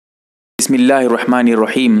بسم اللہ الرحمن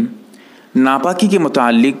الرحیم۔ ناپاکی کے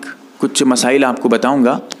متعلق کچھ مسائل آپ کو بتاؤں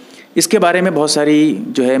گا۔ اس کے بارے میں بہت ساری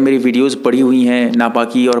میری ویڈیوز پڑھی ہوئی ہیں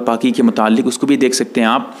ناپاکی اور پاکی کے متعلق، اس کو بھی دیکھ سکتے ہیں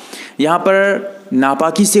آپ۔ یہاں پر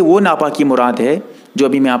ناپاکی سے وہ ناپاکی مراد ہے جو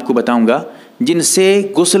ابھی میں آپ کو بتاؤں گا، جن سے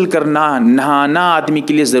غسل کرنا، نہانا آدمی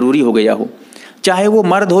کے لیے ضروری ہو گیا ہو، چاہے وہ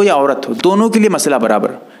مرد ہو یا عورت ہو، دونوں کے لیے مسئلہ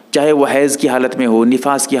برابر، چاہے وہ حیض کی حالت میں ہو،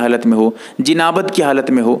 نفاس کی حالت میں ہو، جنابت کی حالت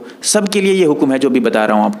میں ہو، سب کے لیے یہ حکم ہے جو بھی بتا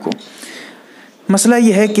رہا ہوں آپ کو۔ مسئلہ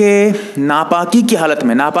یہ ہے کہ ناپاکی کی حالت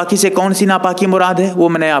میں، ناپاکی سے کون سی ناپاکی مراد ہے وہ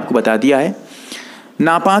میں نے آپ کو بتا دیا ہے۔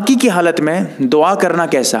 ناپاکی کی حالت میں دعا کرنا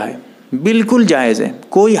کیسا ہے؟ بالکل جائز ہے،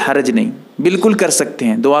 کوئی حرج نہیں، بالکل کر سکتے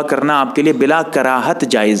ہیں، دعا کرنا آپ کے لیے بلا کراہت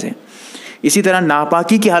جائز ہے۔ اسی طرح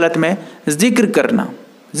ناپاکی کی حالت میں ذکر کرنا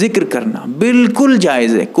بالکل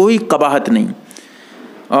جائز ہے، کوئی قباحت نہیں۔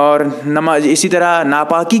 اور نماز اسی طرح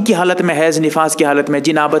ناپاکی کی حالت میں، حیض نفاس کی حالت میں،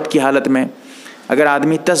 جنابت کی حالت میں اگر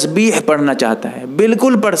آدمی تسبیح پڑھنا چاہتا ہے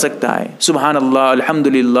بالکل پڑھ سکتا ہے، سبحان اللہ،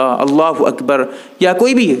 الحمدللہ، اللہ اکبر، یا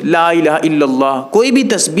کوئی بھی لا الہ الا اللہ، کوئی بھی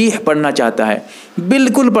تسبیح پڑھنا چاہتا ہے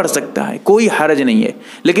بالکل پڑھ سکتا ہے، کوئی حرج نہیں ہے۔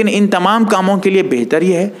 لیکن ان تمام کاموں کے لیے بہتر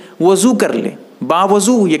یہ ہے وضو کر لے،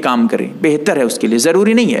 باوضو یہ کام کرے، بہتر ہے اس کے لیے،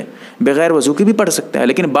 ضروری نہیں ہے بغیر وضو کے بھی پڑھ سکتا ہے،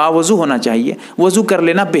 لیکن باوضو ہونا چاہیے، وضو کر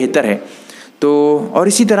لینا بہتر ہے۔ تو اور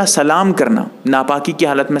اسی طرح سلام کرنا، ناپاکی کی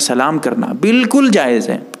حالت میں سلام کرنا بالکل جائز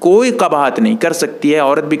ہے، کوئی قباحت نہیں، کر سکتی ہے،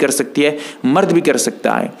 عورت بھی کر سکتی ہے، مرد بھی کر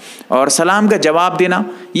سکتا ہے۔ اور سلام کا جواب دینا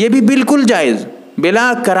یہ بھی بالکل جائز،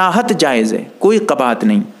 بلا کراہت جائز ہے، کوئی قباحت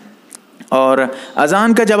نہیں۔ اور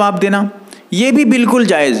اذان کا جواب دینا یہ بھی بالکل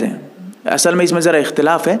جائز ہے۔ اصل میں اس میں ذرا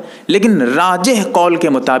اختلاف ہے، لیکن راجح قول کے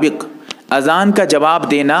مطابق اذان کا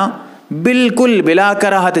جواب دینا بالکل بلا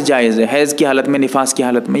کراہت جائز ہے، حیض کی حالت میں، نفاس کی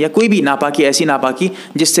حالت میں، یا کوئی بھی ناپاکی، ایسی ناپاکی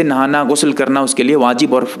جس سے نہانا، غسل کرنا اس کے لیے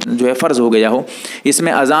واجب اور فرض ہو گیا ہو، اس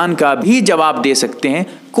میں اذان کا بھی جواب دے سکتے ہیں،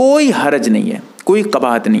 کوئی حرج نہیں ہے، کوئی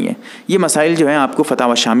قباحت نہیں ہے۔ یہ مسائل آپ کو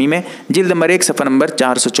فتاوی شامی میں جلد نمبر 1 صفحہ نمبر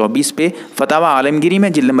 424 پہ، فتاوی عالمگیری میں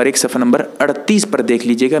جلد نمبر 1 صفحہ نمبر 38 پر دیکھ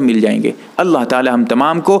لیجئے گا، مل جائیں گے۔ اللہ تعالی ہم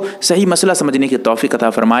تمام کو صحیح مسئلہ سمجھنے کی توفیق عطا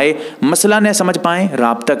فرمائے۔ مسئلہ نہ سمجھ پائیں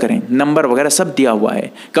رابطہ کریں، نمبر وغیرہ سب دیا ہوا ہے،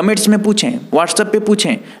 کمنٹس میں پوچھیں، واٹس ایپ پہ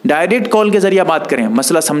پوچھیں، ڈائریکٹ کال کے ذریعہ بات کریں،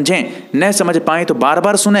 مسئلہ سمجھیں، نہ سمجھ پائیں تو بار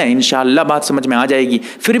بار سنیں، انشاءاللہ بات سمجھ میں آ جائے گی۔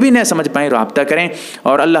 پھر بھی نہ سمجھ پائیں رابطہ کریں،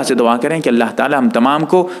 اور اللہ سے دعا کریں کہ اللہ تعالی ہم تمام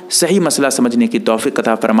کو صحیح مسئلہ سمجھنے کی توفیق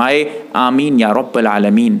عطا فرمائے، آمین یا رب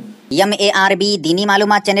العالمین۔ MARB دینی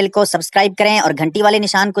معلومات چینل کو سبسکرائب کریں اور گھنٹی والے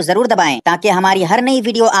نشان کو ضرور دبائیں تاکہ ہماری ہر نئی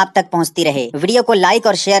ویڈیو آپ تک پہنچتی رہے۔ ویڈیو کو لائک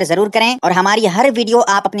اور شیئر ضرور کریں، اور ہماری ہر ویڈیو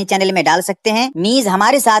آپ اپنے چینل میں ڈال سکتے ہیں۔ نیز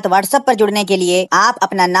ہمارے ساتھ واٹس ایپ پر جڑنے کے لیے آپ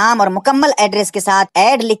اپنا نام اور مکمل ایڈریس کے ساتھ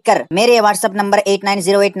ایڈ لکھ کر میرے واٹس ایپ نمبر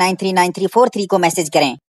 8908939343 کو میسج کریں۔